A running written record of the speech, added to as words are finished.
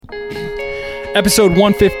Episode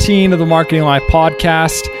 115 of the Marketing Life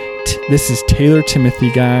Podcast. This is Taylor Timothy,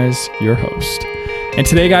 guys, your host. And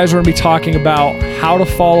today, guys, we're going to be talking about how to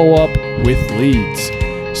follow up with leads.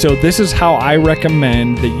 So this is how I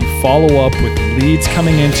recommend that you follow up with leads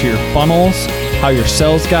coming into your funnels, how your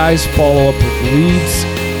sales guys follow up with leads.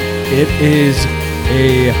 It is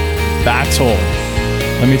a battle,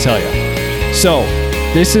 let me tell you. So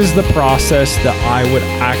this is the process that I would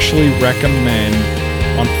actually recommend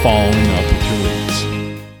on following up with your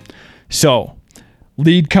leads. So,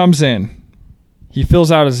 lead comes in. He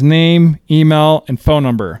fills out his name, email, and phone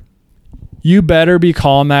number. You better be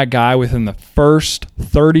calling that guy within the first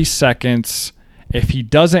 30 seconds. If he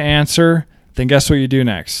doesn't answer, then guess what you do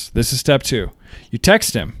next? This is step 2. You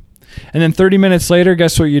text him. And then 30 minutes later,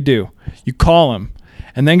 guess what you do? You call him.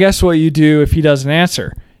 And then guess what you do if he doesn't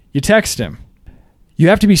answer? You text him. You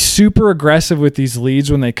have to be super aggressive with these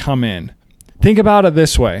leads when they come in. Think about it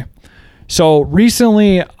this way. So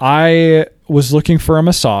recently I was looking for a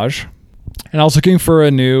massage and I was looking for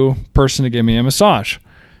a new person to give me a massage.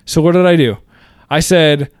 So what did I do? I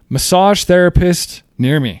said, massage therapist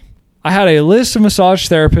near me. I had a list of massage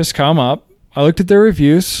therapists come up. I looked at their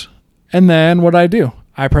reviews and then what did I do?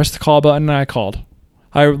 I pressed the call button and I called.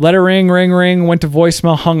 I let it ring, went to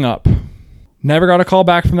voicemail, hung up. Never got a call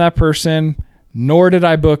back from that person, nor did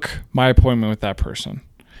I book my appointment with that person.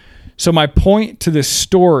 So my point to this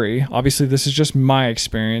story, obviously this is just my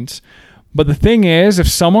experience, but the thing is, if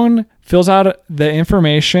someone fills out the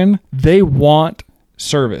information, they want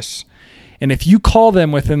service. And if you call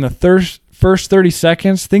them within the first 30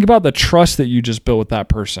 seconds, think about the trust that you just built with that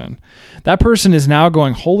person. That person is now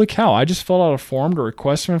going, holy cow, I just filled out a form to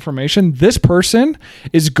request some information. This person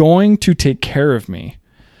is going to take care of me.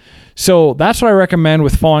 So that's what I recommend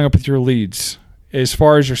with following up with your leads. As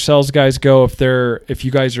far as your sales guys go, if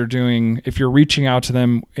you're reaching out to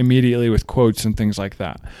them immediately with quotes and things like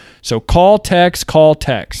that. So call,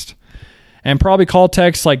 text, and probably call,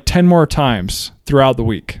 text like 10 more times throughout the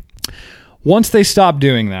week. Once they stop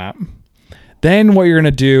doing that, then what you're going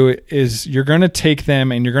to do is you're going to take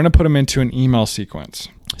them and you're going to put them into an email sequence.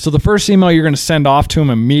 So the first email you're going to send off to them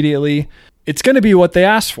immediately, it's going to be what they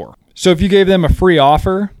asked for. So if you gave them a free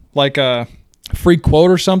offer, like a free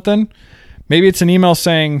quote or something, maybe it's an email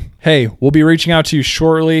saying, hey, we'll be reaching out to you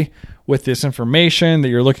shortly with this information that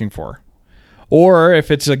you're looking for. Or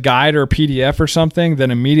if it's a guide or a PDF or something,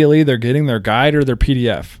 then immediately they're getting their guide or their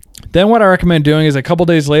PDF. Then what I recommend doing is a couple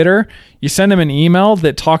days later, you send them an email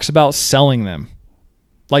that talks about selling them.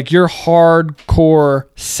 Like you're hardcore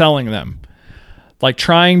selling them. Like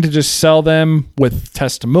trying to just sell them with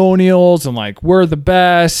testimonials and like, we're the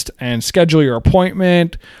best and schedule your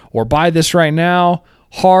appointment or buy this right now.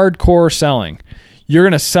 Hardcore selling. You're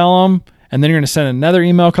going to sell them and then you're going to send another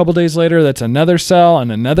email a couple days later that's another sell,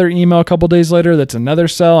 and another email a couple days later that's another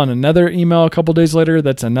sell, and another email a couple days later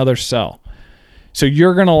that's another sell. So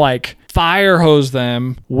you're going to like fire hose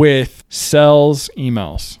them with sales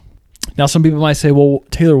emails. Now some people might say, well,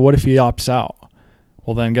 Taylor, what if he opts out?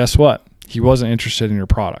 Well, then guess what? He wasn't interested in your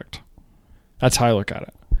product. That's how I look at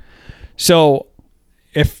it. So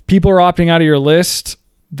if people are opting out of your list,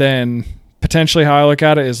 then potentially how I look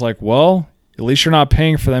at it is like, well, at least you're not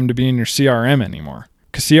paying for them to be in your CRM anymore,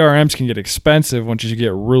 because CRMs can get expensive once you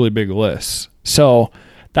get really big lists. So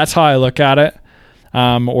that's how I look at it.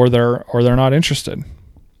 Or they're not interested.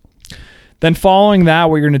 Then following that,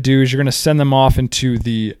 what you're going to do is you're going to send them off into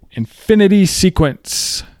the infinity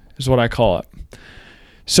sequence is what I call it.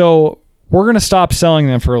 So we're going to stop selling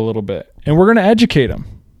them for a little bit and we're going to educate them.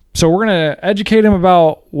 So we're going to educate them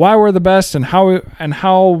about why we're the best and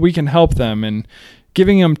how we can help them, and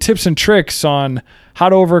giving them tips and tricks on how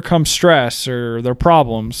to overcome stress or their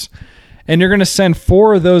problems. And you're going to send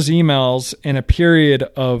 4 of those emails in a period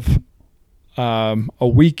of a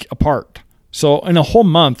week apart. So in a whole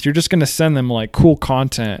month, you're just going to send them like cool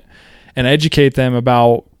content and educate them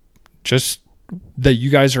about just that you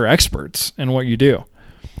guys are experts in what you do.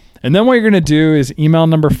 And then what you're going to do is email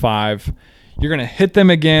number 5. You're going to hit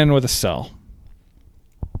them again with a sell.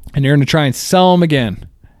 And you're going to try and sell them again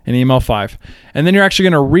in email 5. And then you're actually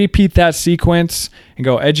going to repeat that sequence and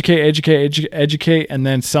go educate, and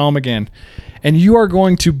then sell them again. And you are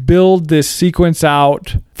going to build this sequence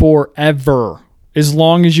out forever, as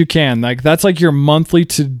long as you can. Like that's like your monthly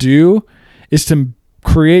to do, is to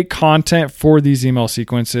create content for these email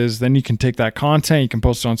sequences. Then you can take that content, you can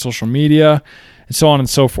post it on social media, and so on and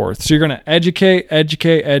so forth. So you're going to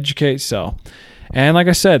educate, sell. And like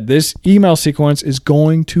I said, this email sequence is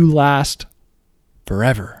going to last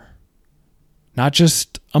forever. Not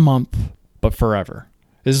just a month, but forever.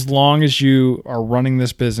 As long as you are running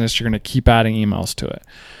this business, you're going to keep adding emails to it.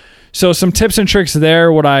 So some tips and tricks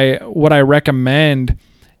there. What I recommend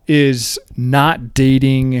is not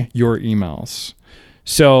dating your emails.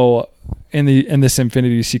 So in this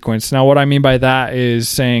infinity sequence. Now, what I mean by that is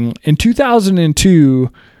saying in 2002,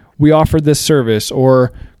 we offered this service,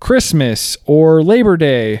 or Christmas, or Labor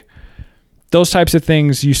Day. Those types of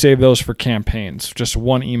things, you save those for campaigns. Just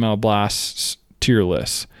one email blast to your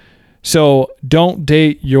list. So don't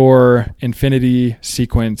date your infinity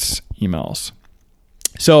sequence emails.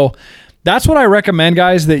 So that's what I recommend,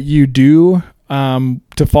 guys, that you do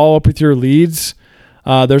to follow up with your leads.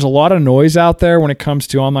 There's a lot of noise out there when it comes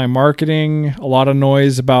to online marketing, a lot of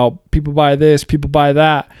noise about people buy this, people buy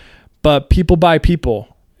that, but people buy people.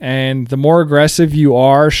 And the more aggressive you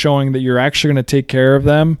are showing that you're actually going to take care of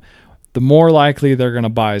them, the more likely they're going to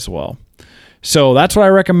buy as well. So that's what I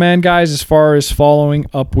recommend, guys, as far as following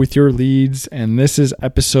up with your leads. And this is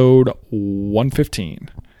episode 115.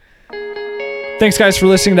 Thanks, guys, for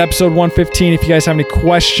listening to episode 115. If you guys have any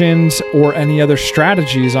questions or any other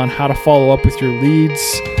strategies on how to follow up with your leads,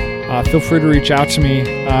 feel free to reach out to me.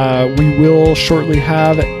 We will shortly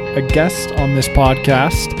have a guest on this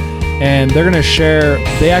podcast, and they're going to share,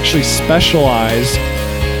 they actually specialize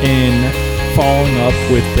in following up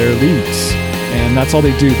with their leads. And that's all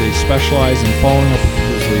they do. They specialize in following up with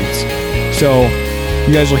people's leads. So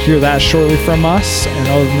you guys will hear that shortly from us. And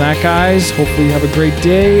other than that, guys, hopefully you have a great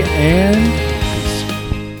day, and